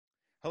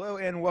Hello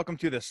and welcome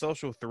to the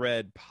Social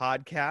Thread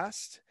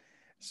podcast.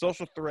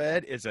 Social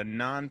Thread is a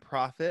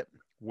nonprofit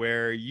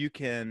where you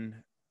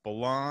can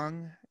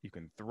belong, you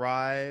can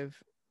thrive,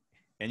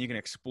 and you can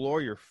explore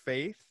your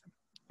faith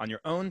on your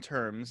own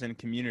terms and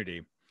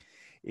community.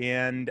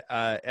 And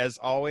as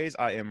always,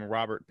 I am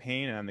Robert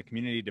Payne, and I'm the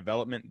Community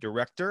Development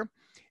Director.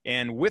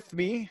 And with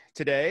me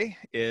today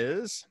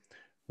is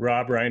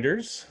Rob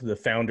Reinders, the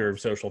founder of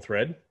Social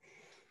Thread.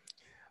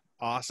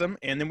 awesome.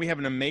 And then we have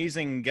an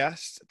amazing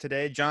guest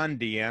today, John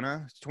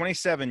Deanna,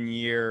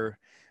 27-year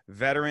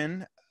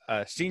veteran,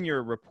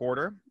 senior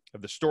reporter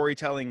of the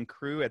storytelling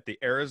crew at the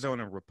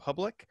Arizona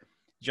Republic.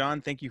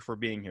 John, thank you for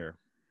being here.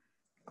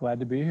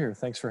 Glad to be here.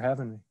 Thanks for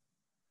having me.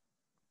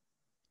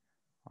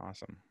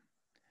 Awesome.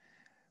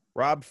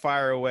 Rob,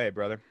 fire away,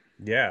 brother.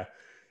 Yeah.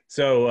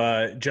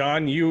 So,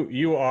 John,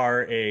 you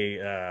are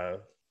an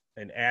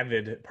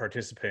avid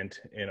participant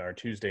in our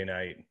Tuesday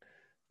night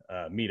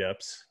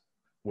meetups,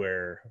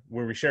 where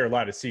we share a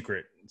lot of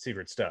secret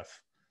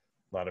stuff.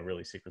 A lot of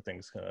really secret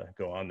things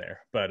go on there.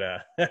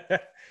 But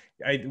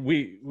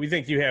we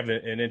think you have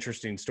an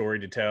interesting story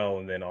to tell,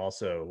 and then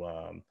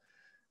also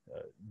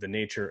the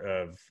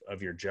nature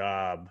of your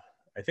job,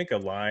 I think,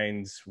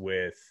 aligns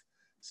with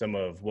some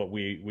of what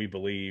we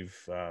believe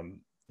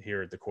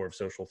here at the core of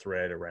Social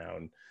Thread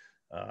around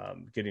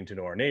getting to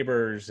know our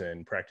neighbors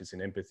and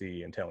practicing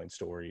empathy and telling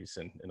stories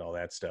and all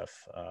that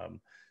stuff.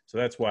 So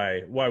that's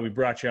why we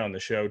brought you on the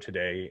show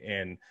today.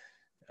 And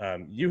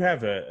you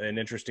have an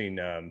interesting,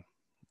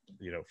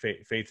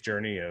 faith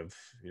journey of,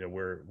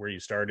 where you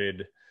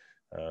started,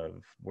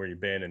 where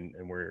you've been,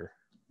 and where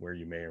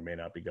you may or may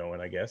not be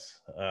going, I guess.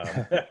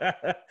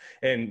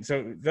 And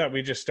so thought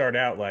we'd just start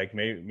out, like,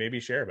 maybe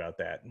share about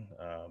that.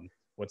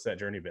 What's that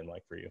journey been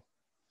like for you?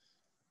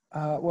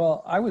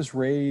 Well, I was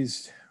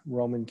raised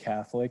Roman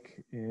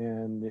Catholic,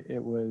 and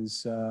it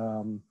was,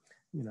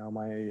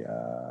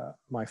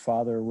 my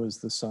father was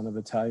the son of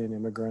Italian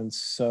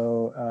immigrants.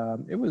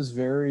 So it was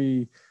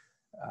very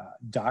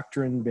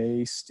doctrine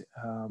based.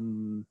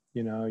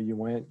 You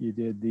went, you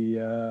did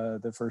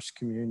the first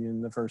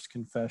communion, the first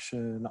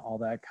confession, all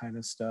that kind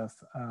of stuff.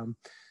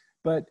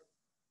 But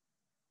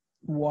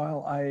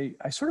while I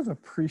sort of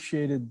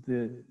appreciated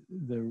the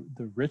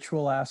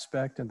ritual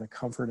aspect and the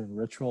comfort and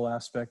ritual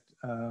aspect,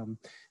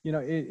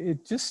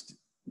 it just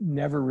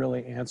never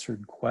really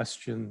answered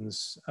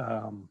questions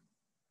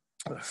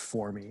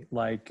for me.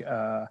 Like,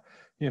 what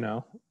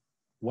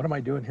am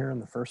I doing here in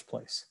the first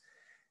place?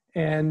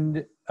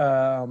 And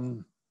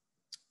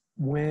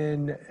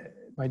when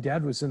my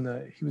dad was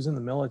he was in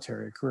the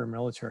military, a career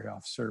military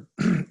officer,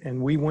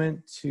 and we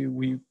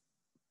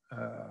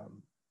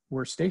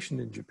were stationed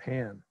in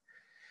Japan.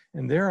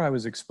 And there I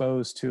was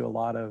exposed to a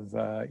lot of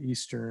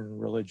Eastern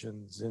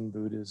religions, Zen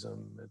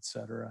Buddhism,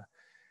 etc.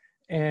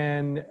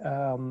 And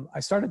I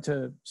started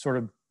to sort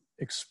of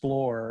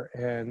explore.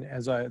 And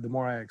the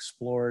more I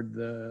explored,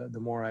 the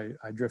more I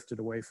drifted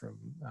away from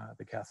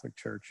the Catholic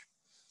Church.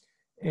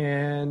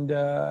 And,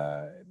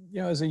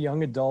 as a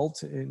young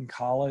adult in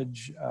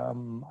college,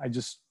 I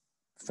just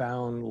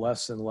found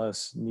less and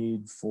less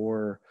need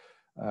for,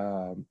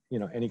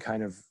 any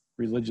kind of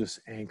religious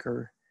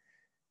anchor.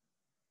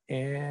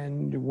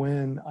 And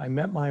when I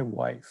met my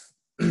wife,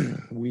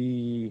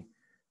 we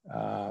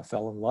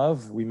fell in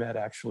love. We met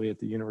actually at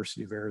the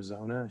University of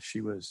Arizona. She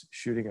was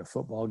shooting a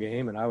football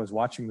game, and I was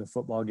watching the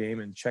football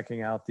game and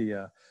checking out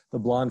the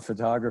blonde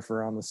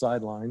photographer on the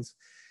sidelines.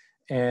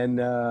 And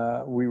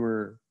we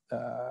were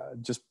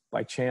just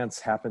by chance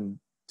happened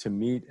to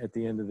meet at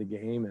the end of the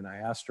game, and I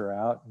asked her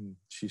out, and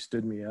she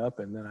stood me up,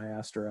 and then I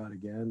asked her out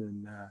again,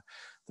 and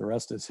the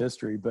rest is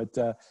history. But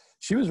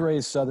she was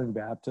raised Southern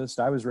Baptist.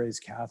 I was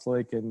raised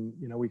Catholic, and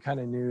we kind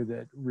of knew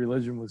that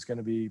religion was going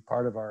to be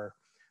part of our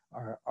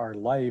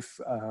life,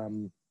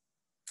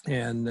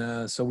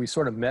 and so we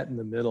sort of met in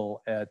the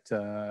middle at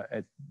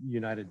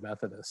United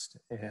Methodist,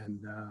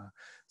 and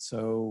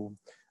so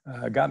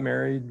got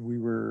married. We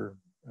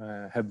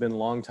have been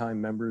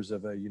longtime members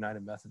of a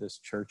United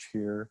Methodist church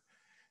here.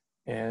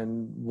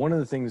 And one of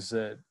the things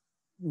that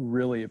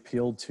really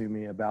appealed to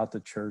me about the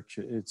church,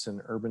 it's an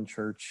urban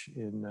church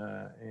in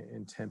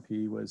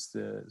Tempe, was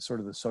the sort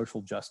of the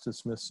social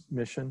justice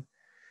mission.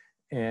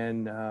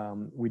 And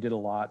we did a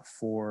lot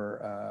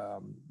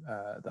for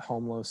the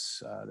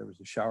homeless. There was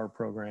a shower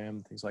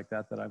program, things like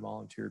that I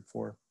volunteered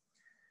for.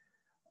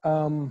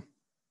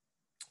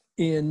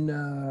 In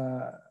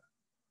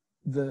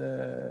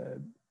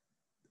the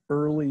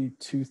early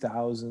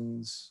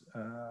 2000s,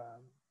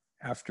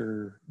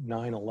 after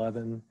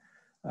 9/11,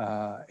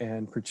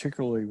 and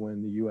particularly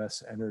when the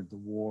U.S. entered the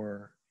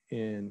war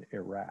in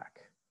Iraq,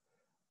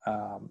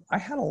 I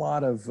had a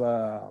lot of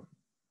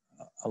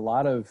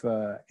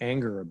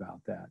anger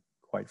about that,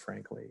 quite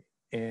frankly.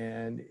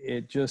 And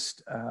it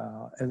just,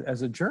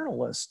 as a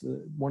journalist,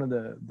 one of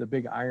the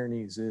big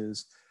ironies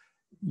is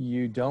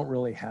you don't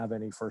really have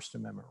any First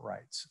Amendment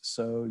rights.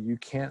 So you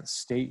can't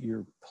state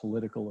your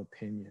political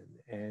opinion,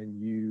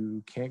 and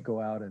you can't go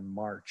out and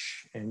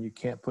march, and you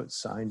can't put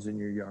signs in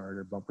your yard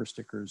or bumper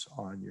stickers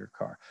on your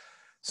car.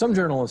 Some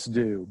journalists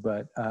do,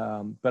 but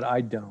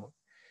I don't.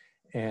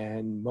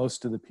 And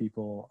most of the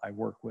people I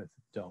work with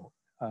don't.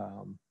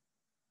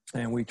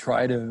 And we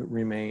try to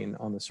remain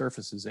on the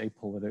surface as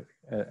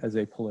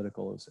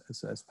apolitical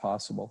as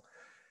possible.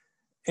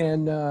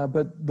 And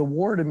but the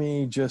war to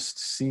me just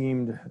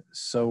seemed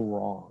so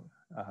wrong,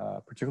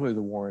 particularly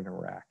the war in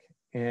Iraq.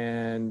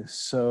 And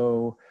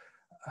so,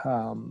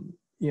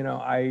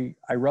 I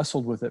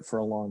wrestled with it for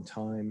a long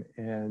time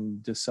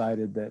and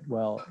decided that,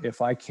 well,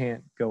 if I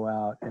can't go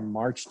out and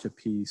march to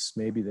peace,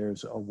 maybe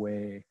there's a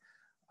way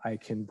I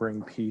can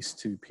bring peace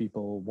to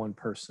people one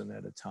person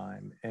at a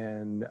time.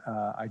 And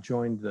I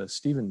joined the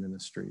Stephen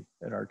Ministry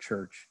at our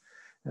church.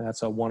 And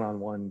that's a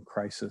one-on-one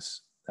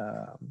crisis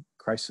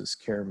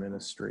care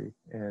ministry.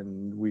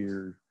 And we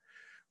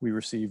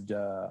received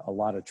a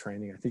lot of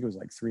training. I think it was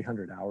like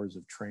 300 hours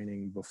of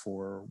training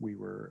before we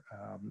were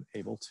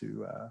able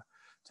to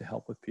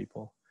help with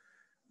people.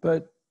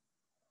 But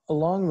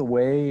along the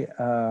way,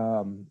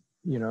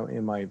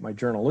 in my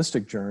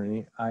journalistic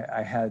journey,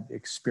 I had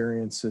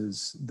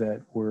experiences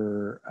that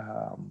were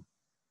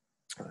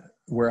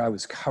where I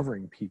was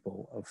covering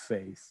people of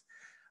faith.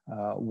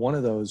 One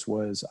of those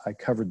was I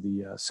covered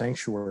the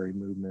sanctuary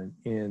movement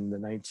in the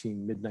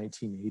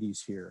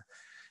mid-1980s here.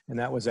 And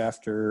that was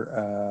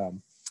after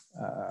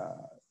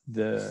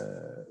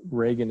the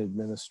Reagan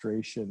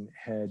administration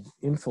had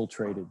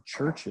infiltrated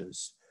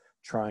churches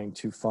trying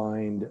to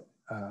find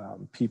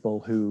people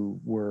who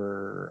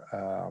were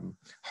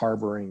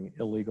harboring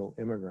illegal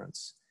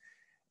immigrants.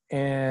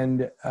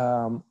 And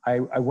I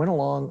went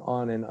along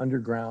on an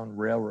underground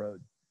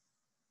railroad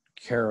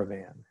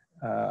caravan,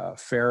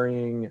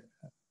 ferrying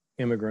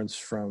immigrants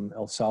from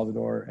El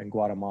Salvador and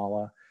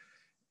Guatemala,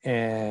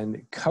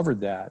 and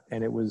covered that.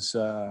 And it was,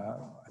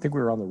 I think we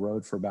were on the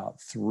road for about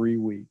 3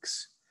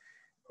 weeks.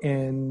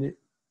 And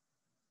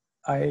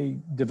I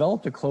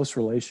developed a close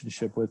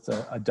relationship with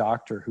a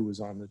doctor who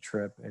was on the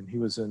trip, and he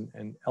was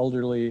an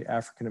elderly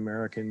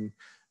African-American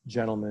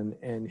gentleman,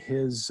 and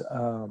his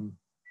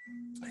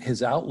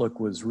outlook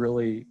was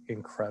really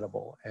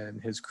incredible, and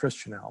his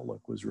Christian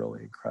outlook was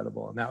really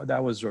incredible. And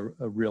that was a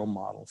real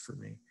model for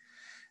me.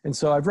 And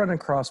so I've run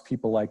across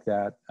people like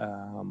that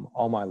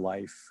all my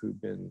life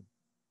who've been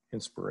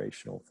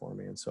inspirational for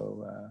me. And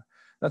so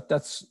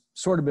that's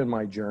sort of been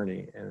my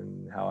journey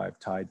and how I've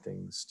tied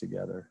things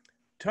together.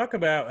 Talk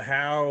about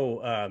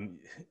how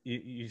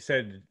you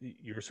said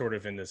you were sort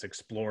of in this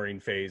exploring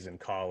phase in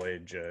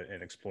college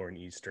and exploring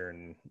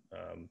Eastern,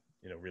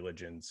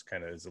 religions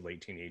kind of as a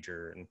late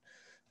teenager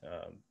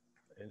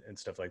and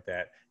stuff like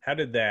that. How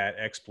did that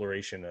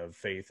exploration of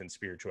faith and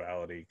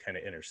spirituality kind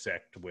of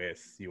intersect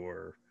with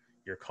your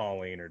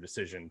calling or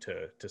decision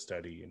to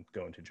study and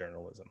go into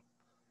journalism?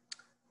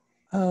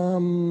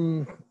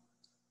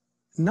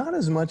 Not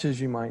as much as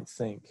you might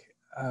think.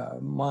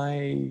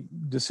 My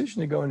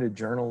decision to go into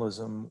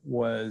journalism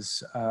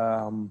was,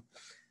 there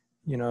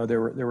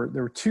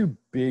were two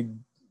big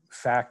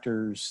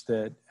factors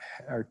that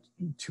are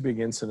two big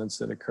incidents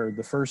that occurred.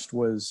 The first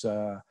was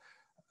the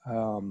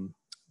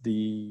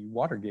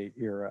Watergate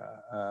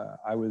era.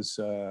 I was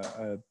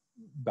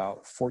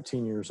about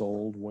 14 years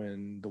old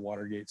when the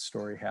Watergate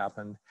story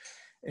happened,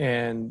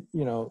 and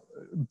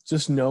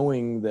just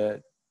knowing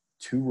that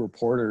two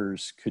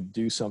reporters could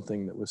do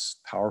something that was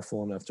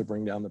powerful enough to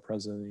bring down the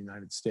president of the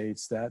United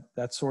States,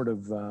 that sort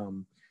of,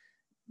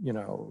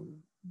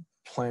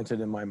 planted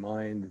in my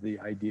mind the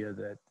idea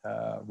that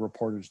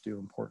reporters do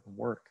important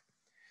work.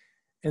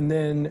 And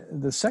then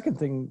the second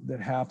thing that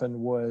happened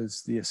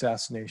was the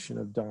assassination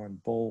of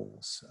Don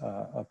Bowles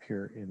up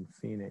here in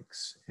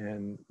Phoenix.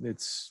 And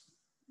it's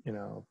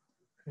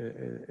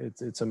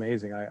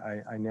amazing.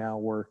 I now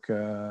work,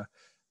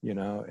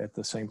 at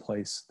the same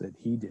place that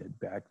he did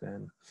back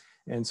then.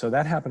 And so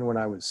that happened when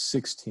I was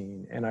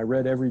 16, and I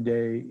read every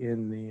day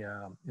in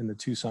the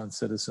Tucson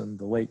Citizen,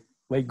 the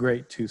late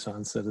great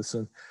Tucson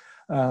Citizen,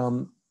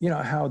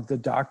 how the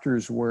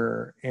doctors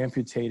were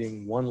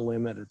amputating one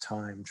limb at a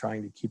time,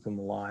 trying to keep him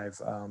alive.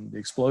 The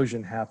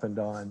explosion happened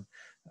on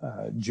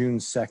June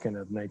 2nd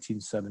of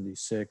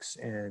 1976,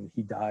 and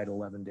he died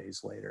 11 days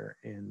later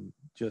in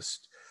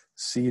just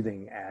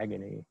seething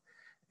agony.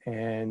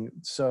 And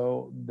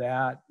so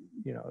that,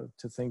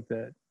 to think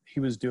that he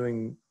was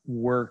doing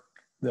work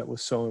that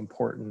was so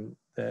important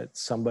that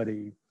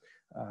somebody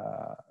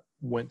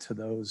went to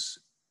those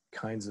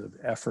kinds of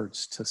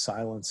efforts to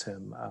silence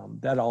him,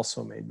 that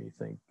also made me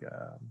think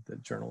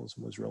that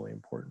journalism was really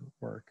important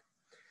work.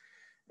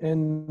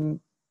 And,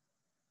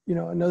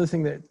 another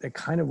thing that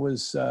kind of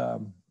was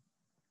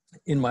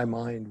in my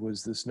mind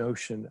was this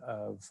notion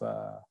of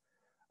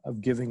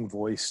giving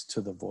voice to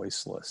the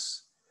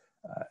voiceless.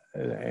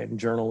 And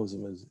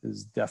journalism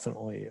is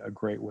definitely a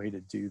great way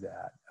to do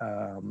that.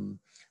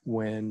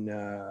 When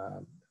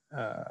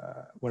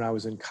I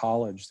was in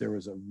college, there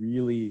was a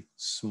really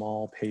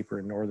small paper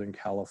in Northern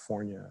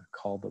California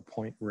called the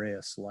Point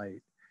Reyes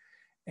Light.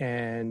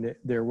 And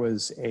there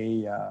was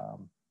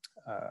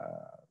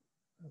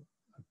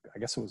I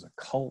guess it was a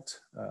cult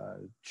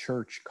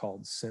church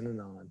called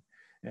Synanon.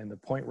 And the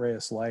Point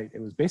Reyes Light, it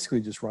was basically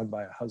just run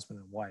by a husband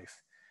and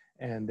wife.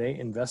 and they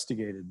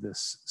investigated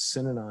this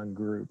Synanon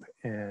group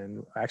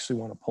and actually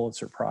won a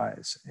Pulitzer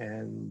Prize.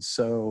 And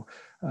so,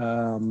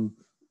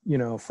 you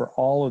know, for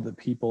all of the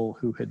people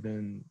who had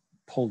been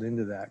pulled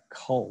into that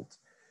cult,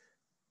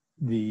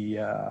 you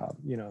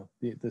know,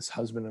 this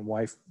husband and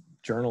wife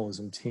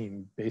journalism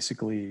team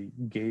basically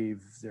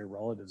gave their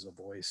relatives a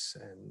voice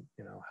and,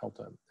 you know,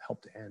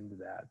 helped end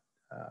that,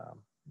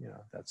 you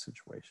know, that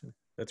situation.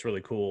 That's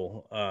really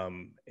cool.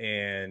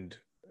 And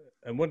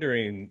I'm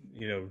wondering,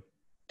 you know,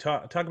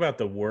 talk about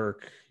the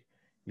work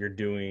you're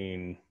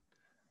doing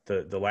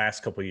the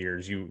last couple of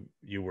years. You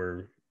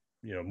were,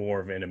 you know,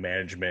 more of in a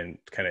management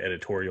kind of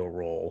editorial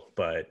role,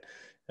 but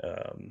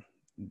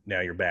now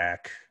you're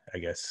back, I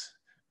guess,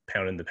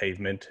 pounding the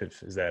pavement.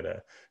 Is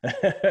that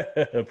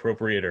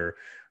appropriate, or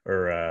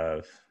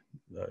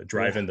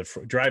driving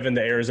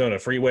the Arizona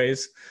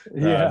freeways?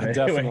 Yeah, Anyway,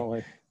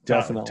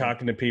 definitely.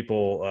 Talking to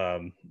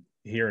people,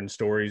 hearing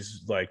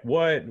stories, like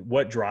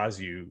what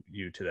draws you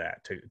to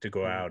that, to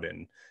go out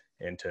and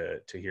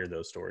to hear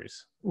those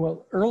stories?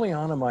 Well, early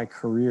on in my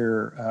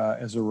career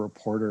as a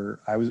reporter,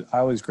 I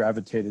always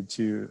gravitated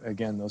to,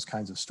 again, those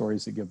kinds of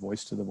stories that give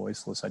voice to the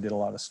voiceless. I did a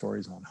lot of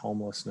stories on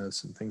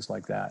homelessness and things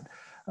like that.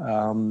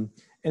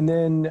 And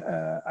then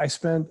I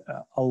spent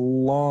a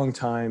long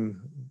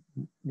time,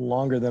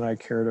 longer than I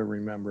care to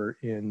remember,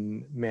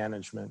 in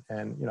management.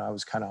 And, you know, I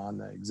was kind of on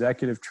the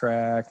executive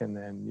track, and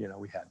then, you know,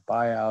 we had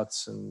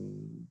buyouts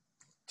and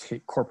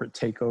corporate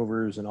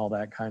takeovers and all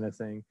that kind of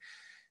thing.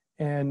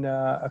 And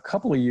a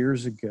couple of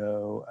years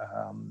ago,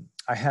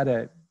 I had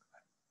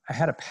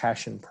a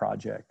passion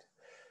project.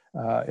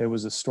 It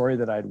was a story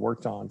that I'd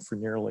worked on for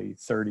nearly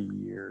 30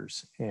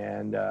 years.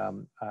 And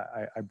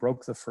I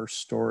broke the first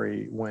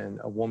story when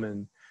a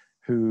woman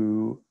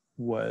who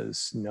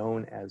was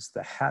known as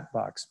the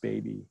Hatbox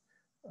Baby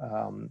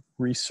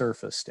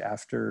resurfaced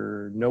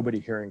after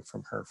nobody hearing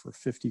from her for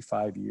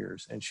 55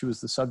 years. And she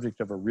was the subject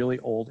of a really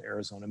old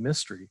Arizona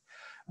mystery.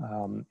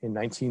 In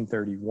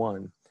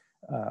 1931,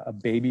 a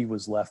baby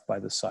was left by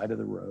the side of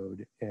the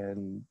road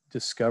and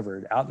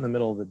discovered out in the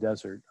middle of the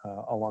desert,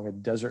 along a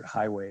desert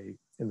highway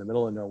in the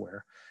middle of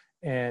nowhere.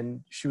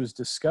 And she was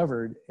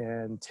discovered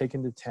and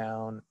taken to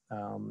town.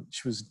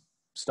 She was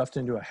stuffed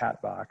into a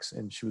hat box,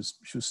 and she was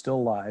still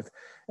alive,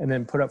 and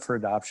then put up for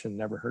adoption,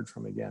 never heard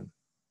from again.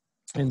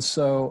 And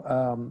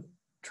so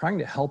trying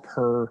to help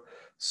her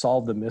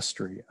solve the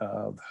mystery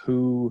of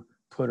who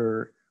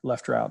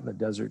left her out in the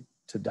desert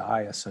to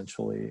die,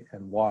 essentially,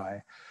 and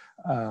why,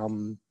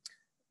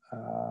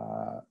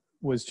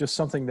 was just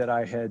something that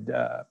I had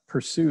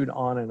pursued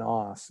on and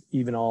off,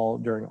 even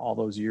during all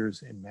those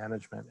years in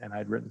management. And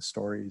I'd written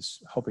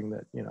stories hoping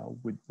that, you know,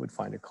 would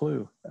find a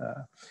clue.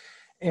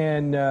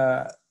 And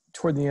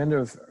toward the end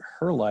of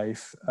her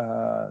life,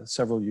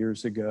 several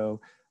years ago,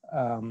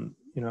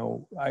 you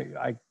know,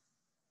 I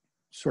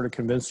sort of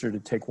convinced her to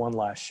take one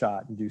last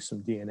shot and do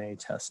some DNA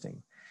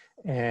testing.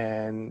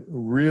 And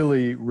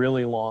really,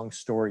 really long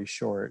story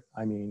short,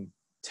 I mean,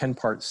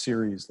 10-part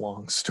series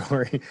long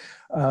story,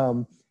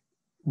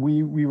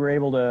 we were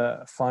able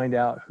to find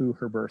out who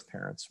her birth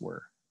parents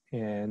were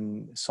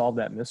and solve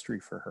that mystery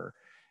for her.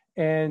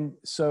 And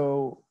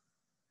so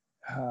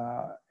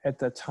at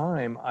the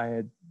time, I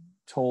had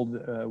told,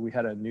 we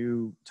had a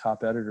new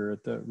top editor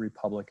at the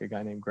Republic, a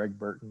guy named Greg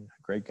Burton,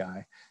 a great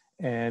guy.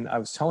 And I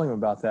was telling him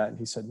about that, and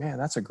he said, "Man,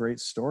 that's a great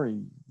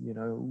story. You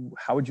know,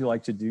 how would you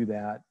like to do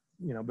that?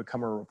 You know,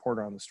 become a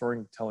reporter on the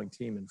storytelling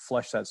team and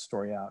flesh that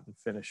story out and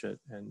finish it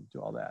and do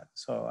all that."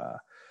 So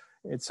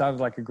it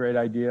sounded like a great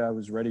idea. I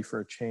was ready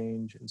for a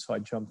change, and so I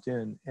jumped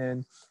in.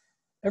 And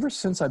ever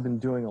since, I've been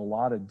doing a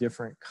lot of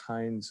different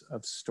kinds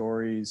of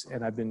stories,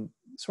 and I've been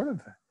sort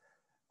of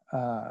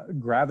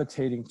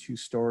gravitating to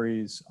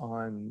stories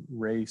on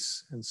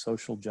race and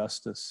social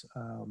justice.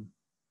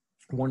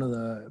 One of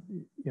the,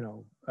 you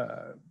know,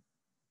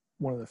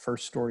 one of the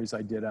first stories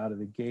I did out of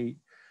the gate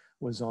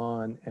was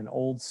on an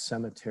old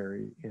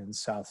cemetery in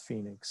South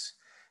Phoenix.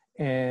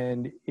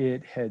 And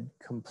it had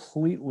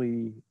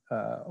completely,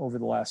 over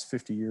the last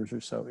 50 years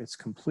or so, it's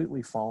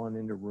completely fallen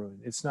into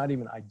ruin. It's not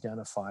even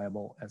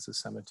identifiable as a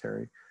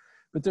cemetery,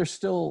 but there's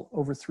still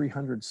over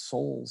 300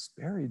 souls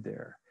buried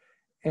there.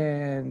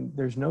 And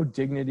there's no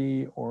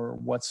dignity or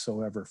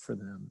whatsoever for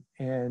them.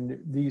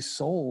 And these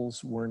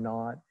souls were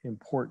not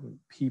important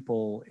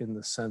people in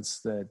the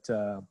sense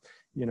that,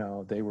 you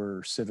know, they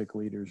were civic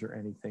leaders or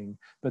anything,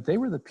 but they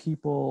were the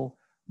people,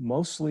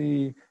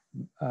 mostly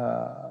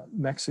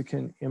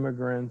Mexican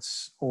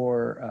immigrants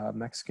or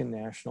Mexican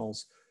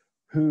nationals,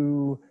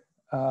 who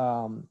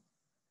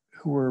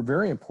were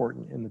very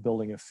important in the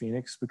building of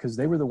Phoenix, because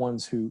they were the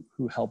ones who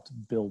helped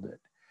build it.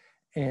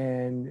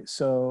 And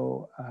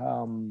so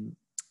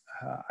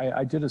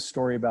I did a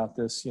story about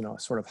this, you know,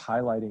 sort of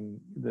highlighting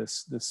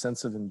this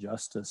sense of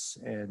injustice.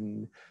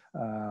 And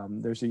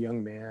there's a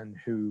young man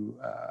who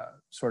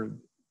sort of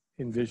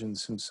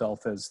envisions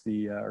himself as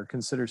or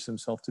considers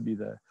himself to be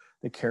the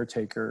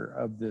caretaker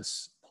of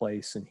this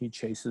place, and he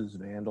chases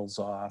vandals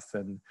off.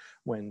 And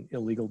when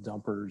illegal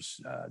dumpers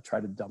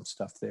try to dump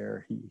stuff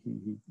there, he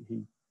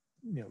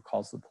you know,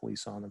 calls the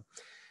police on them.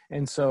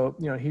 And so,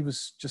 he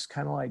was just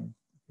kind of like,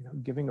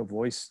 giving a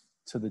voice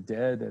to the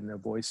dead and a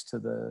voice to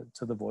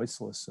the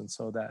voiceless. And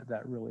so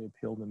that really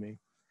appealed to me.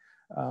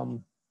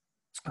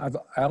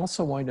 I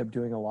also wind up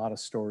doing a lot of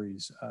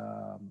stories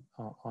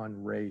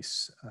on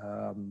race.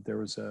 There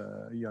was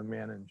a young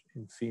man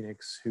in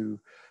Phoenix who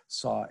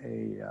saw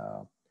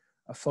a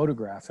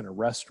photograph in a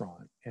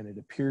restaurant, and it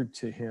appeared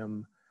to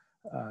him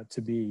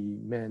to be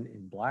men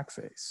in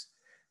blackface.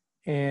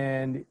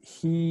 And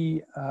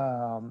he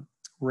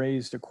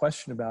raised a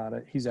question about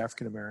it. He's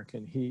African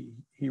American.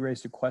 He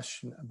raised a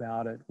question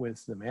about it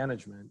with the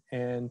management,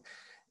 and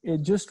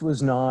it just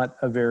was not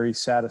a very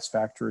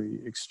satisfactory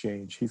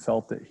exchange. He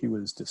felt that he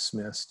was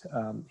dismissed.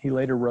 He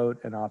later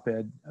wrote an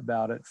op-ed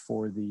about it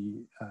for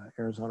the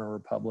Arizona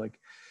Republic,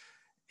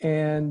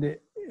 and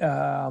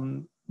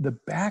the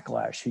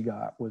backlash he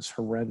got was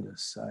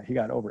horrendous. He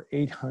got over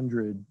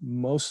 800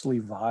 mostly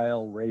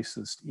vile,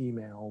 racist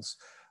emails.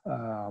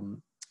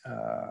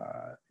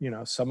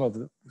 Some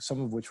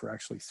of which were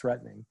actually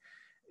threatening.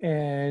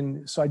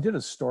 And so I did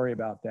a story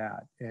about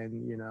that,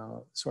 and,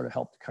 sort of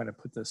helped kind of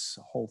put this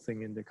whole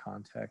thing into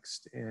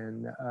context.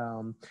 And,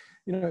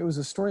 it was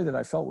a story that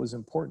I felt was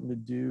important to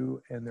do.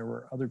 And there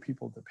were other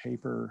people at the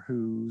paper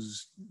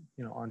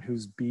on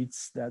whose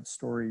beats that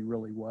story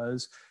really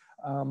was.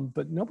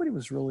 But nobody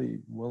was really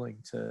willing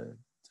to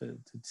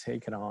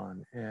take it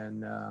on.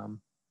 And,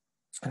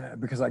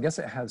 because I guess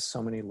it has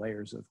so many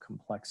layers of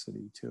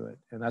complexity to it.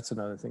 And that's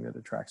another thing that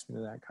attracts me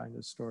to that kind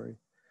of story.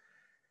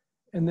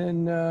 And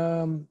then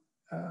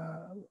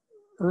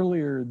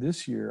earlier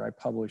this year, I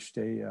published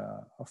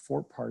a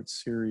 4-part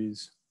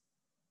series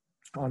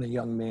on a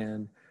young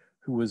man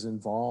who was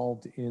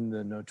involved in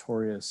the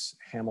notorious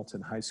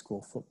Hamilton High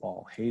School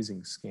football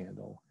hazing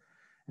scandal.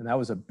 And that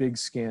was a big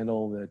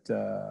scandal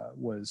that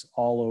was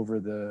all over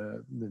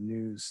the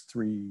news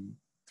three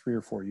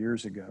or 4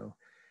 years ago.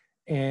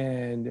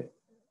 And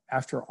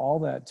after all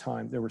that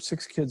time, there were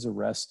 6 kids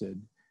arrested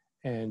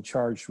and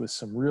charged with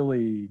some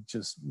really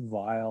just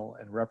vile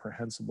and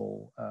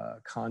reprehensible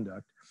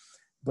conduct.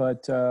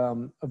 But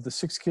of the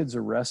 6 kids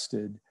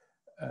arrested,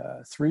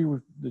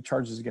 the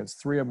charges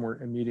against 3 of them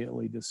were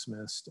immediately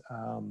dismissed.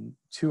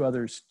 2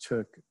 others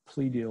took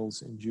plea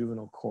deals in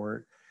juvenile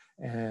court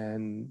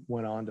and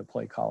went on to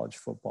play college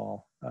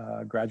football,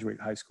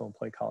 graduate high school and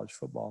play college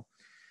football.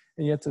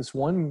 And yet this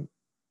one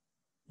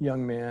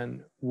young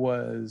man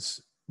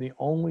was the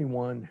only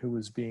one who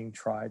was being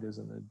tried as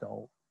an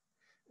adult.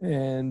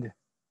 And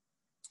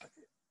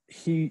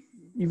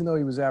even though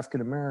he was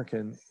African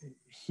American,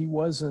 he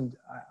wasn't,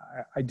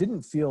 I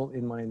didn't feel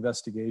in my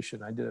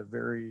investigation, I did a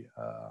very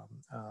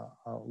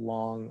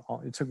long,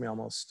 it took me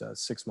almost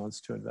 6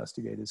 months to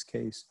investigate his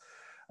case.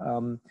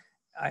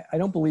 I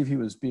don't believe he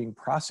was being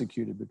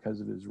prosecuted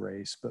because of his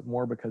race, but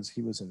more because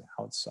he was an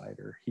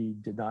outsider. He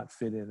did not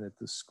fit in at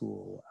the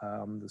school.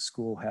 The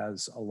school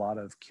has a lot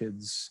of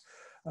kids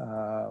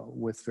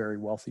with very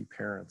wealthy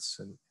parents,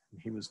 and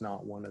he was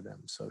not one of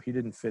them. So he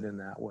didn't fit in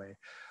that way.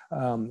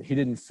 He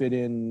didn't fit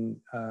in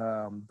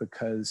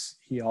because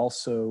he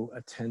also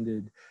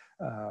attended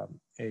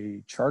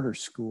a charter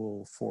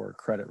school for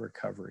credit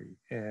recovery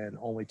and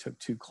only took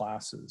 2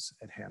 classes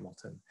at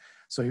Hamilton.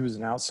 So he was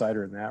an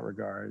outsider in that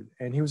regard.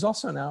 And he was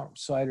also an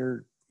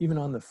outsider even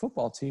on the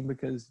football team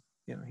because,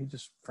 he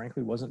just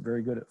frankly wasn't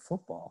very good at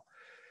football.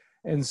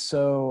 And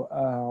so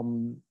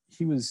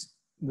he was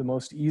the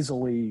most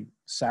easily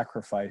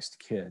sacrificed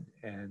kid.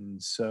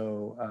 And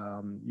so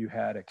you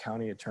had a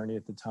county attorney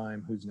at the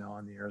time who's now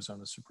on the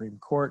Arizona Supreme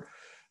Court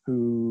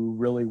who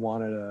really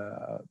wanted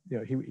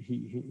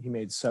he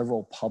made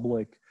several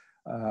public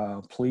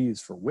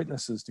pleas for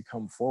witnesses to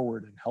come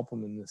forward and help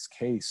him in this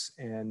case.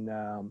 And,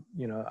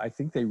 I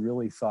think they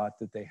really thought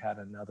that they had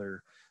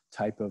another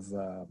type of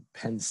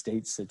Penn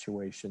State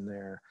situation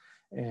there.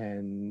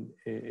 And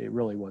it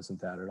really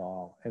wasn't that at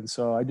all. And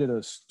so I did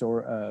a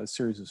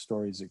series of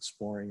stories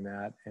exploring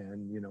that.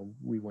 And,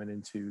 we went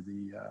into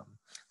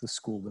the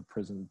school to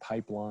prison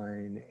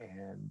pipeline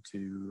and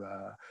to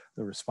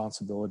the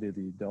responsibility of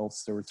the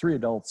adults. There were 3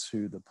 adults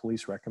who the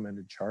police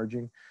recommended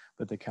charging,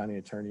 but the county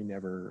attorney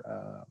never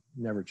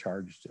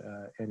charged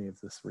any of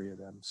the 3 of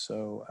them.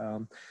 So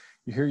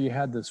here you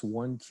had this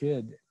one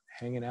kid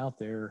hanging out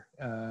there,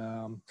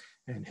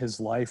 and his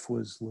life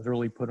was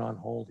literally put on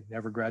hold. He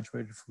never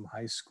graduated from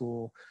high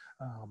school.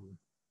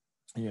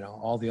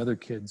 All the other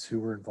kids who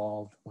were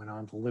involved went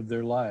on to live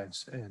their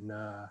lives, and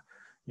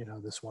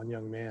this one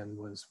young man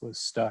was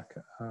stuck.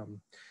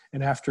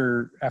 And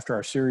after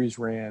our series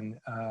ran,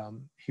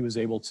 he was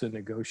able to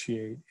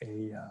negotiate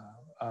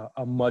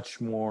a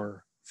much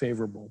more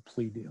favorable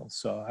plea deal.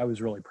 So I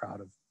was really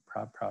proud of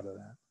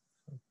that.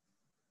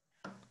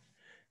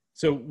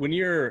 So when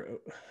you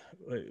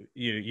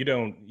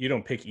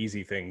don't pick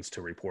easy things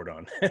to report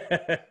on,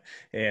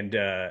 and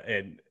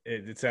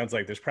it sounds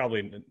like there's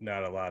probably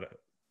a lot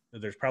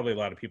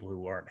of people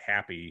who aren't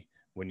happy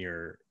when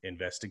you're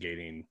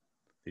investigating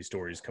these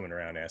stories, coming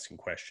around asking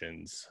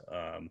questions.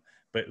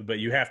 But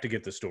you have to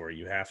get the story.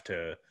 You have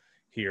to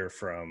hear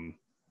from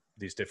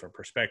these different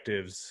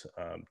perspectives,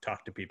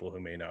 talk to people who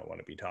may not want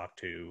to be talked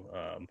to,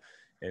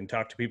 and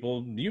talk to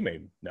people you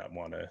may not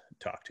want to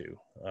talk to.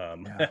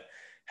 Yeah,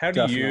 How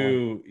do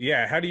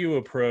definitely. how do you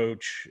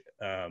approach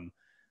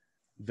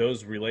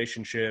those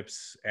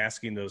relationships,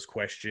 asking those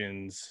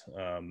questions,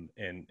 and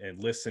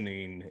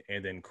listening,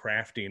 and then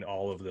crafting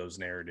all of those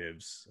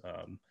narratives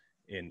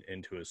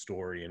into a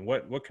story? And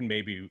what can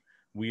maybe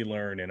we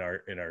learn in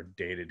our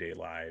day-to-day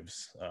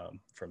lives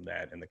from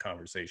that, and the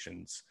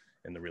conversations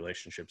and the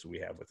relationships we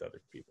have with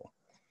other people?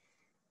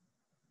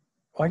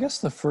 Well, I guess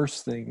the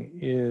first thing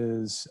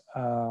is,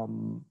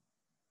 you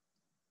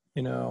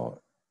know,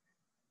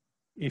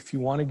 if you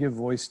want to give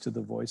voice to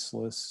the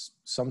voiceless,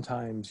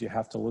 sometimes you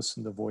have to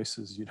listen to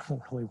voices you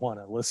don't really want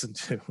to listen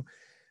to.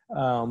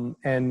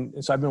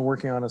 And so I've been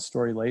working on a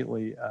story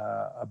lately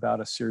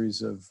about a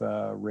series of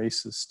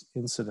racist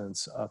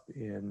incidents up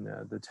in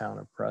the town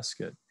of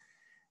Prescott.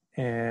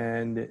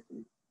 And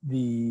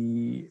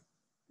the,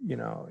 you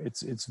know,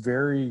 it's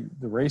very,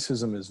 the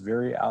racism is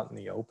very out in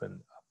the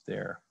open up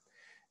there.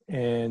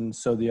 And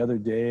so the other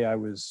day I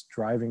was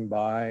driving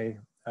by,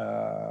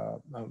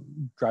 I'm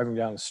driving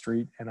down the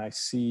street, and I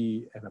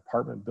see an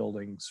apartment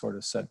building sort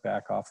of set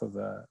back off of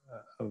a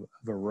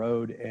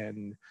road.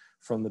 And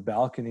from the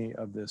balcony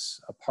of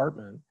this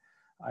apartment,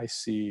 I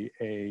see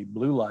a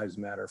Blue Lives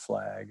Matter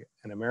flag,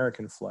 an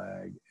American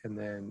flag, and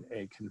then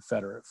a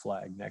Confederate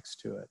flag next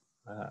to it.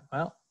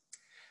 Well,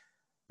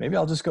 maybe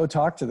I'll just go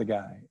talk to the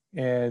guy.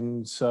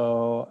 And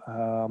so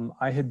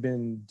I had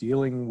been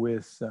dealing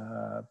with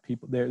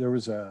people. There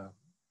was a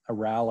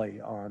rally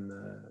on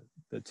the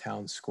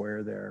town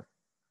square there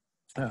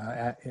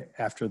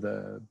after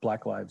the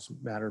Black Lives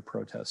Matter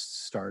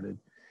protests started.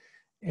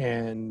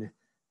 And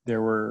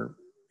there were,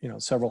 you know,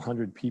 several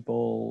hundred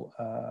people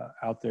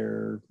out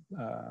there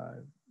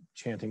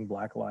chanting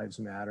Black Lives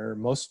Matter.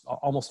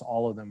 Almost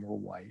all of them were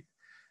white.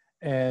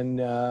 And,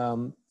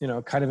 you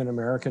know, kind of an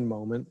American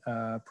moment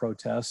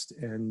protest,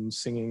 and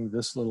singing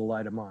This Little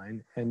Light of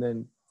Mine. And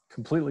then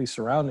completely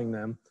surrounding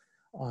them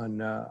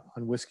on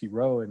Whiskey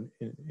Row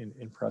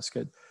in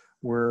Prescott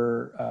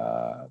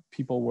were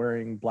people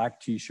wearing black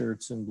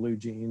T-shirts and blue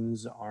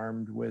jeans,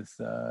 armed with,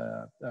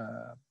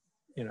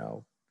 you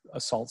know,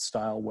 assault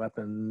style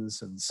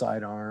weapons and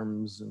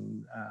sidearms.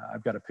 And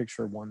I've got a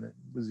picture of one that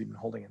was even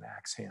holding an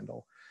axe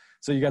handle.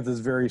 So you got this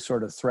very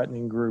sort of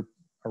threatening group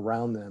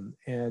around them.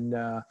 And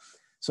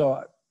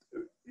so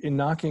in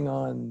knocking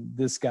on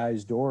this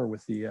guy's door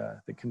with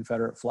the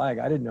Confederate flag,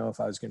 I didn't know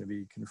if I was going to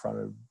be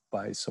confronted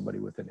by somebody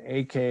with an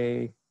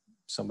AK,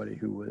 somebody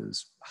who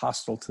was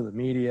hostile to the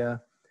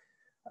media.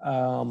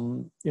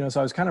 You know, so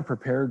I was kind of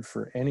prepared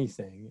for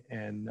anything.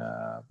 And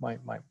my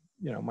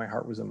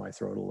heart was in my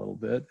throat a little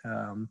bit.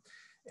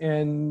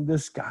 And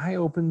this guy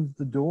opened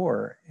the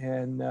door,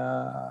 and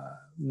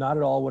not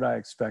at all what I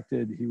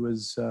expected. He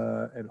was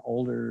an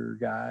older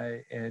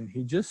guy, and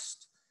he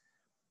just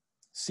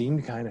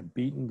seemed kind of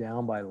beaten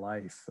down by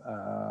life.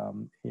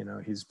 You know,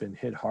 he's been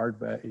hit hard,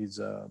 but he's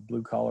a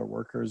blue collar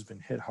worker, has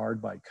been hit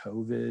hard by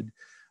COVID.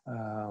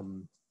 I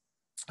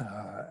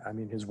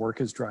mean, his work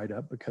has dried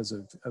up because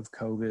of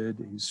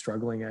COVID. He's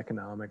struggling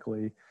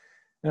economically.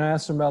 And I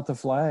asked him about the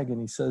flag, and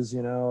he says,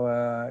 you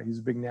know, he's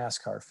a big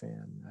NASCAR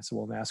fan. I said,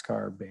 well,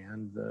 NASCAR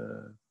banned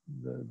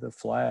the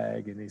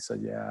flag. And he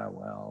said, yeah,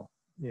 well,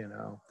 you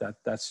know,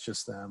 that's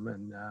just them.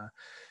 And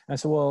I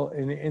said, well,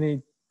 and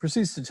he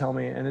proceeds to tell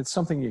me, and it's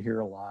something you hear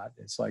a lot.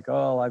 It's like,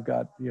 oh, I've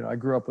got, you know, I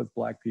grew up with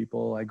black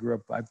people. I grew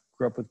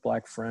up with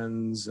black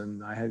friends,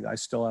 and I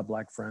still have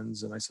black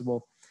friends. And I said,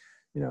 well,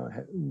 you know,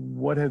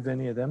 what have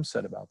any of them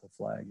said about the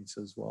flag? He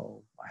says,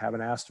 well, I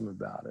haven't asked them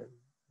about it.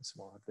 I said,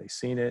 well, have they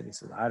seen it? And he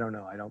said, I don't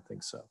know. I don't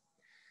think so.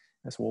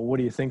 I said, well, what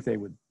do you think they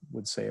would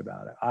say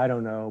about it? I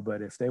don't know,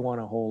 but if they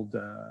want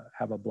to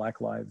have a Black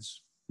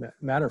Lives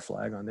Matter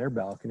flag on their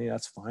balcony,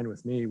 that's fine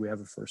with me. We have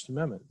a First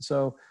Amendment.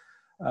 So,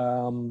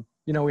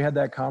 you know, we had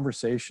that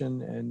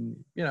conversation, and,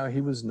 you know,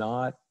 he was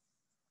not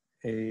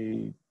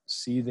a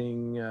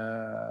seething,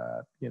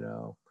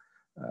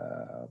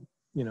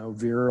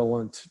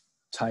 virulent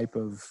type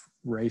of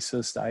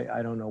racist.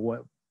 I don't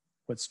know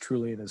what's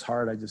truly in his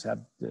heart. I just have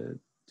to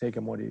take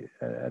him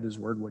at his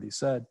word, what he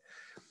said.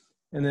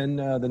 And then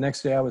the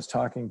next day I was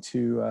talking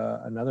to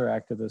another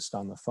activist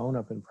on the phone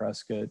up in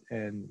Prescott,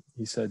 and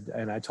he said,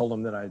 and I told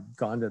him that I'd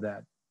gone to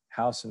that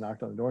house and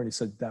knocked on the door, and he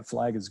said, that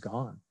flag is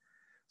gone.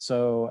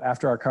 So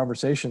after our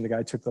conversation, the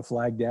guy took the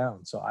flag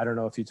down. So I don't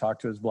know if he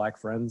talked to his black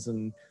friends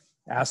and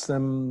asked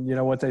them, you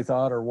know, what they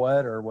thought or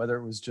whether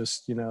it was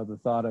just, you know, the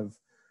thought of,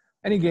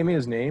 and he gave me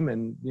his name,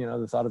 and, you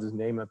know, the thought of his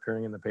name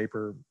appearing in the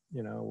paper,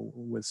 you know,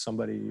 with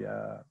somebody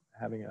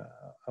having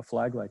a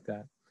flag like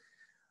that.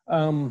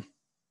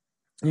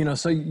 You know,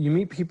 so you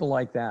meet people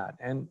like that,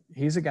 and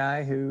he's a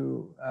guy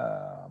who,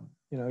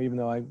 you know, even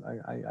though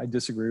I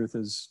disagree with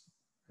his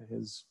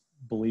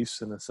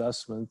beliefs and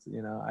assessment,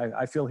 you know,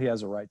 I feel he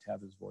has a right to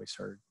have his voice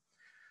heard.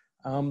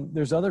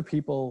 There's other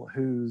people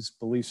whose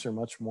beliefs are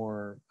much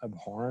more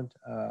abhorrent.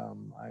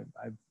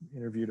 I've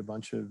interviewed a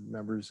bunch of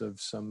members of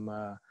some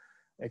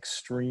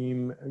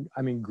extreme,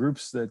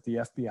 groups that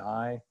the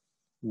FBI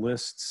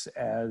lists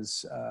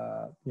as,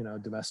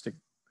 domestic,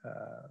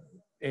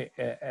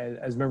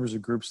 as members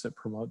of groups that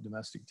promote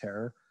domestic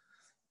terror.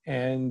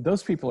 And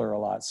those people are a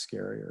lot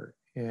scarier.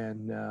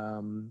 And,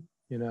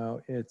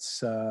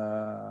 it's,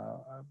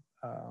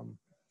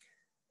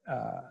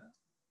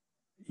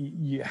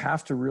 you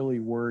have to really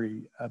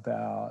worry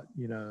about,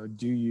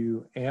 do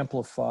you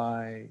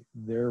amplify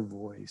their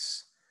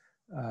voice?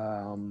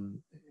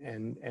 And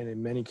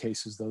in many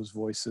cases, those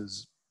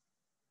voices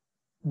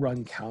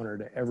run counter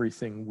to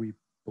everything we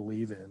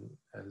believe in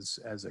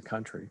as a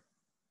country,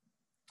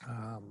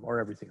 or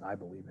everything I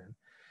believe in.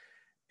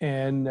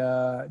 And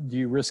do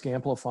you risk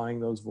amplifying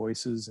those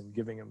voices and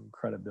giving them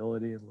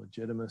credibility and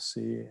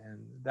legitimacy? And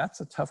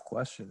that's a tough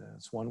question. And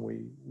it's one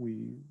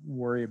we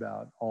worry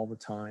about all the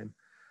time.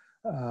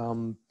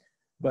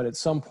 But at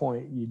some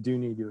point you do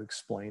need to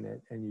explain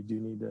it, and you do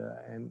need to,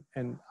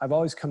 and I've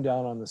always come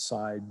down on the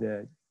side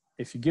that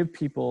if you give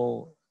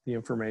people the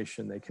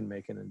information, they can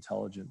make an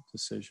intelligent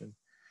decision.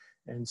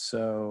 And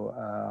so,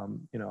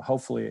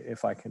 hopefully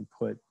if I can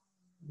put,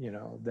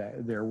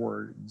 their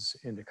words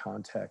into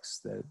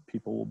context, that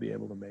people will be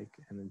able to make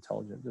an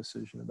intelligent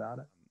decision about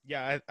it.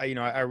 Yeah.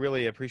 I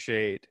really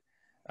appreciate,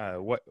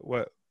 what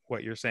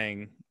you're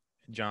saying,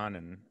 John,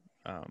 and,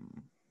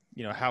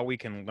 how we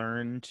can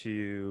learn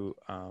to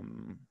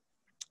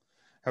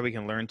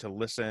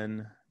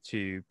listen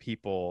to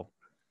people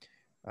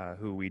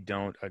who we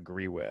don't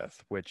agree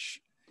with,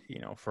 which,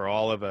 for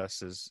all of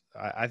us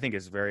I think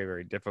is very,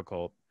 very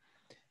difficult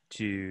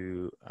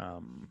to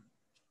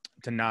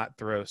not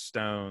throw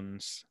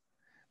stones,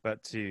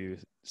 but to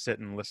sit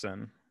and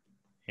listen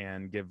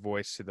and give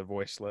voice to the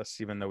voiceless,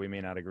 even though we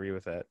may not agree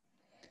with it.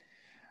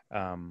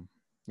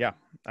 Yeah,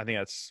 I think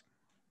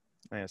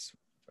that's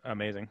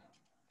amazing.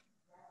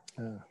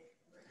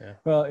 Yeah.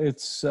 Well,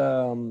 it's,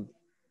 the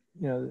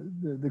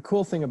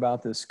cool thing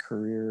about this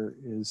career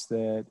is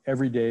that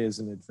every day is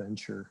an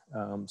adventure.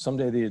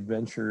 Someday the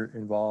adventure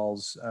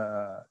involves,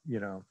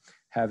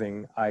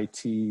 having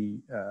IT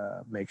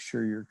make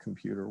sure your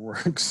computer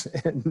works,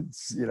 and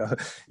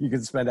you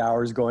can spend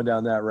hours going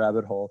down that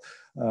rabbit hole.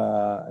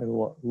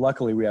 And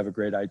luckily, we have a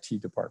great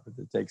IT department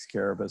that takes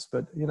care of us.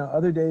 But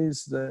other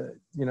days, the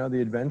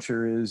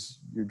adventure is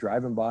you're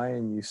driving by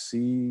and you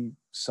see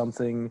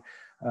something,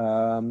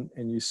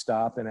 and you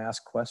stop and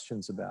ask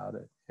questions about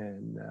it,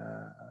 and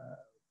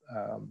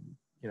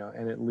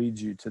and it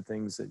leads you to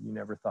things that you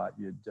never thought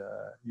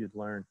you'd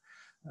learn.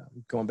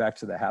 Going back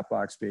to the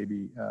Hatbox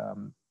Baby,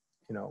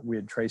 we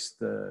had traced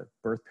the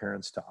birth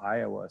parents to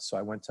Iowa, so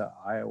I went to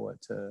Iowa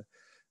to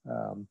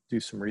do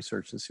some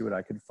research and see what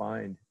I could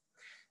find.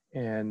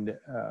 And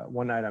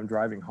one night I'm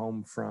driving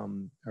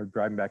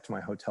back to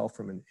my hotel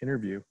from an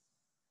interview,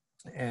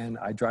 and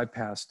I drive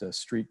past a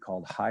street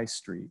called High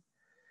Street.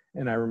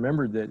 And I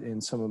remembered that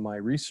in some of my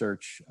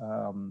research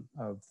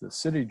of the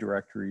city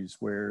directories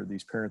where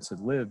these parents had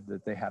lived,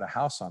 that they had a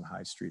house on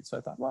High Street. So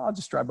I thought, well, I'll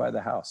just drive by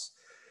the house.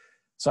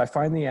 So I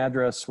find the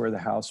address where the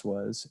house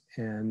was,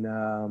 and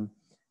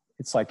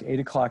it's like 8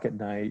 o'clock at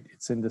night.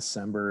 It's in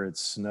December. It's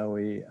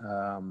snowy.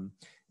 I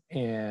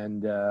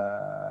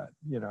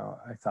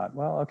thought,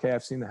 well, okay,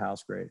 I've seen the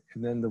house, great.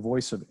 And then the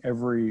voice of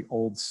every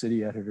old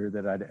city editor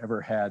that I'd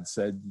ever had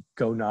said,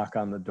 go knock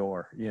on the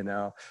door,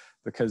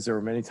 because there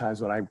were many times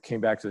when I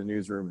came back to the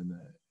newsroom and the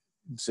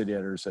city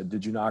editor said,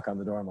 did you knock on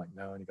the door? I'm like,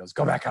 no. And he goes,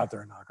 go back out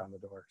there and knock on the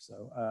door.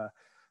 So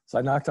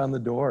I knocked on the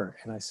door,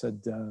 and I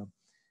said,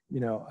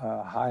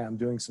 hi, I'm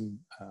doing some,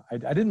 I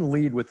didn't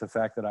lead with the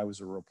fact that I was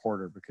a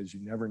reporter, because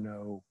you never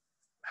know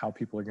how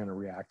people are going to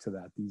react to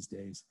that these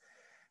days.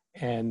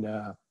 And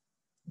I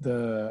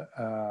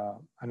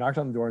knocked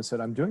on the door and said,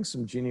 I'm doing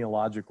some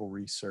genealogical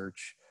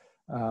research,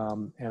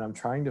 and I'm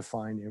trying to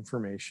find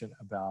information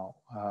about,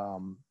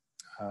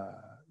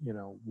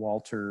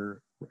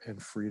 Walter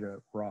and Frida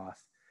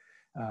Roth.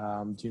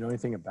 Do you know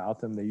anything about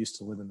them? They used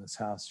to live in this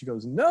house. She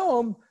goes,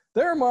 no,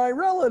 they're my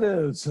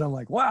relatives. And I'm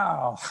like,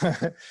 wow.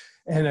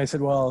 And I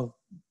said, well,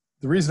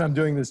 the reason I'm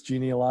doing this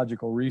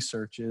genealogical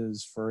research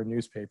is for a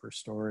newspaper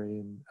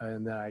story.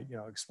 And then I,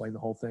 explained the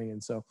whole thing.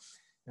 And so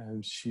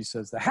she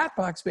says, the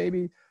Hatbox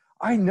Baby,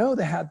 I know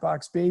the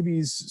Hatbox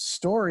Baby's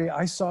story.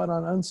 I saw it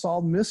on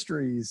Unsolved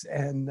Mysteries.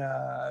 And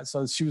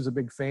so she was a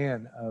big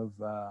fan of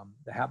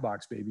the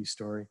Hatbox Baby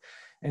story.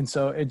 And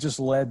so it just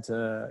led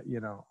to,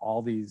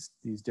 all these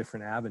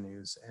different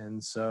avenues.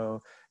 And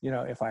so,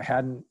 if I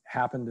hadn't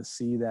happened to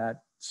see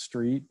that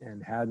street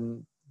and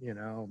hadn't,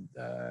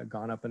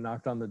 gone up and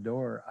knocked on the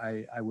door,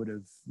 I would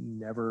have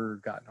never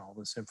gotten all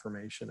this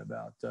information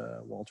about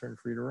Walter and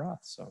Frida Roth.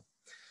 So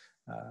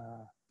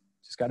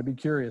just got to be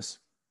curious.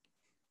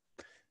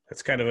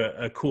 That's kind of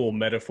a cool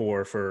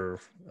metaphor for,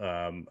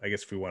 I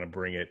guess if we want to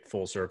bring it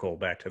full circle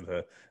back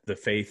to the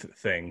faith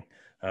thing,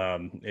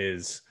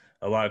 is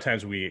a lot of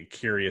times we get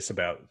curious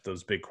about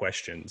those big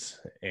questions.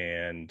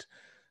 And,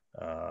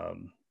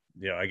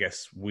 I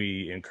guess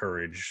we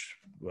encourage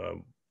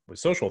with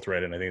Social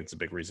Thread, and I think it's a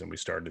big reason we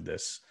started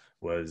this,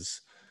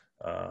 was,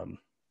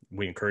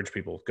 we encourage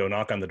people, go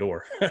knock on the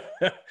door.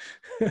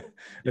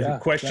 Yeah,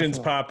 Questions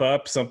definitely. pop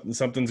up,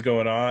 something's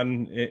going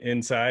on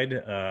inside.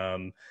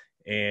 And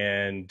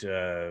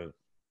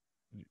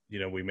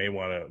we may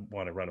want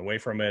to run away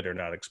from it or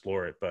not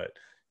explore it, but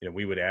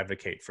we would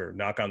advocate for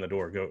knock on the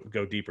door,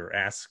 go deeper,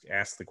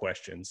 ask the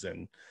questions,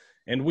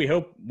 and we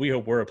hope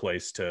we're a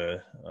place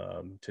to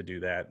do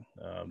that.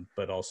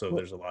 But also,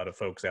 there's a lot of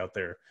folks out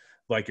there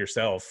like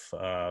yourself.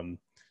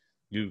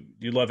 You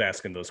love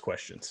asking those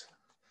questions.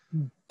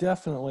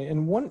 Definitely.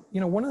 And one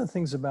of the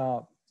things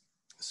about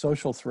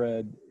Social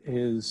Thread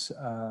is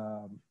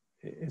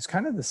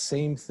kind of the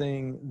same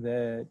thing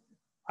that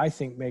I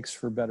think makes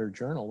for better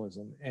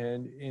journalism.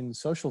 And in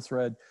Social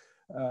Thread,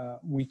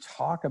 we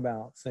talk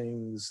about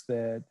things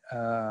that,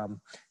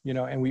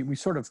 and we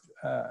sort of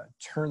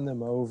turn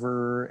them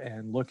over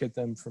and look at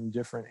them from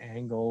different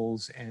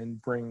angles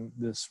and bring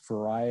this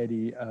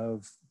variety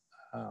of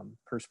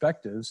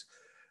perspectives,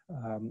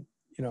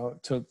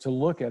 to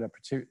look at a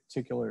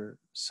particular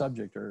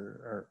subject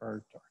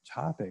or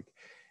topic.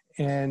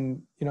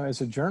 And,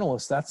 as a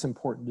journalist, that's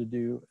important to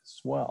do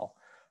as well.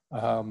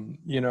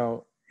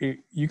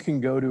 You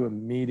can go to a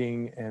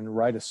meeting and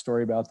write a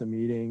story about the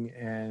meeting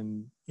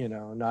and,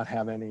 not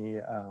have any,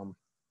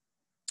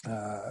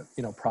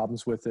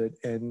 problems with it.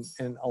 And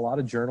a lot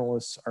of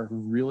journalists are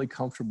really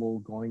comfortable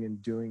going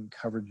and doing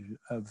coverage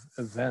of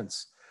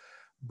events.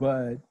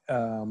 But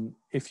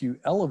if you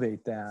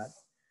elevate that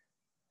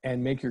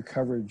and make your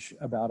coverage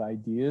about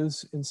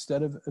ideas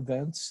instead of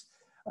events,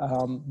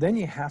 then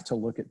you have to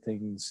look at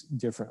things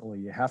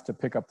differently. You have to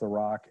pick up the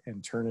rock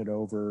and turn it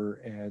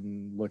over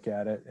and look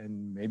at it.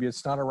 And maybe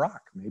it's not a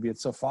rock, maybe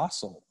it's a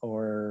fossil,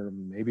 or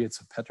maybe it's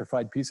a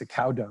petrified piece of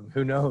cow dung,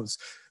 who knows?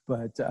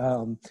 But,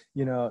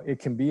 it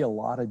can be a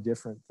lot of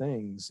different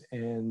things.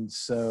 And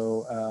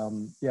so,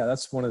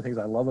 that's one of the things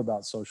I love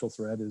about Social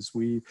Thread is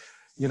we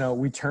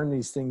turn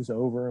these things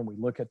over and we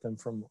look at them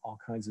from all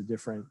kinds of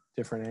different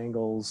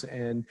angles,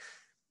 and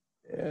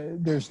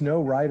there's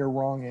no right or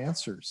wrong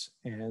answers.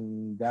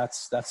 And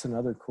that's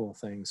another cool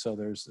thing. So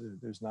there's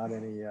not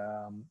any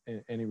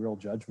real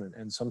judgment.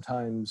 And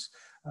sometimes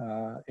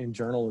in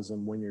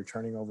journalism, when you're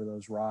turning over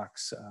those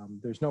rocks,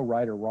 there's no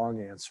right or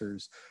wrong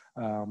answers.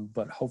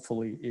 But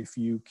hopefully if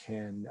you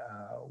can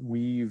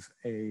weave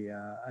a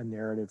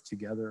narrative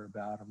together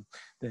about them,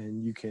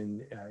 then you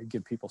can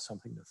give people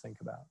something to think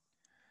about.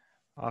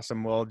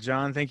 Awesome. Well,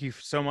 John, thank you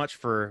so much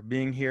for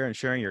being here and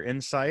sharing your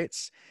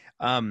insights.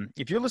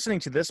 If you're listening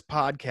to this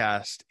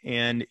podcast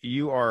and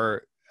you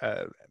are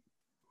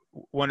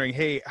wondering,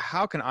 hey,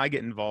 how can I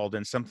get involved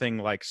in something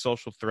like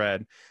Social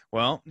Thread?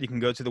 Well, you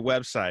can go to the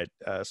website,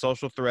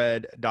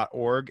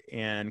 socialthread.org,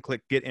 and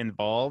click Get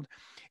Involved.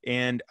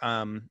 And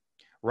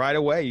right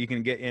away, you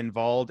can get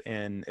involved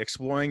in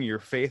exploring your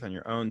faith on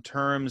your own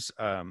terms,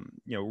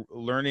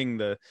 learning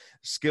the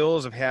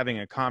skills of having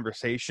a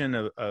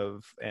conversation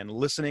of and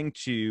listening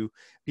to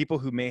people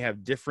who may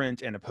have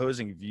different and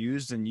opposing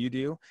views than you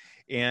do,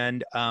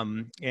 and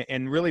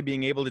really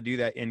being able to do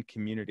that in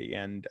community.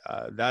 And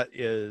that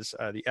is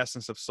the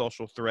essence of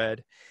Social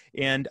Thread.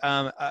 And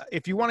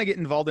if you want to get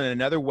involved in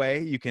another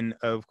way, you can,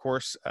 of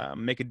course,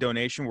 make a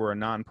donation. We're a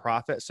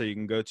nonprofit, so you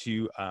can go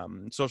to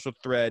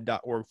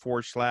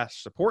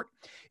socialthread.org/support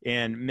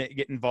and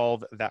get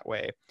involved that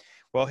way.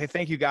 Well, hey,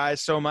 thank you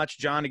guys so much.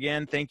 John,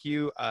 again, thank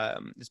you.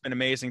 It's been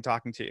amazing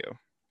talking to you.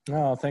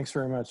 Oh, thanks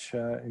very much.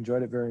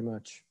 Enjoyed it very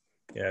much.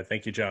 Yeah,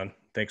 thank you, John.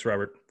 Thanks,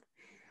 Robert.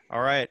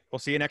 All right. We'll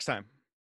see you next time.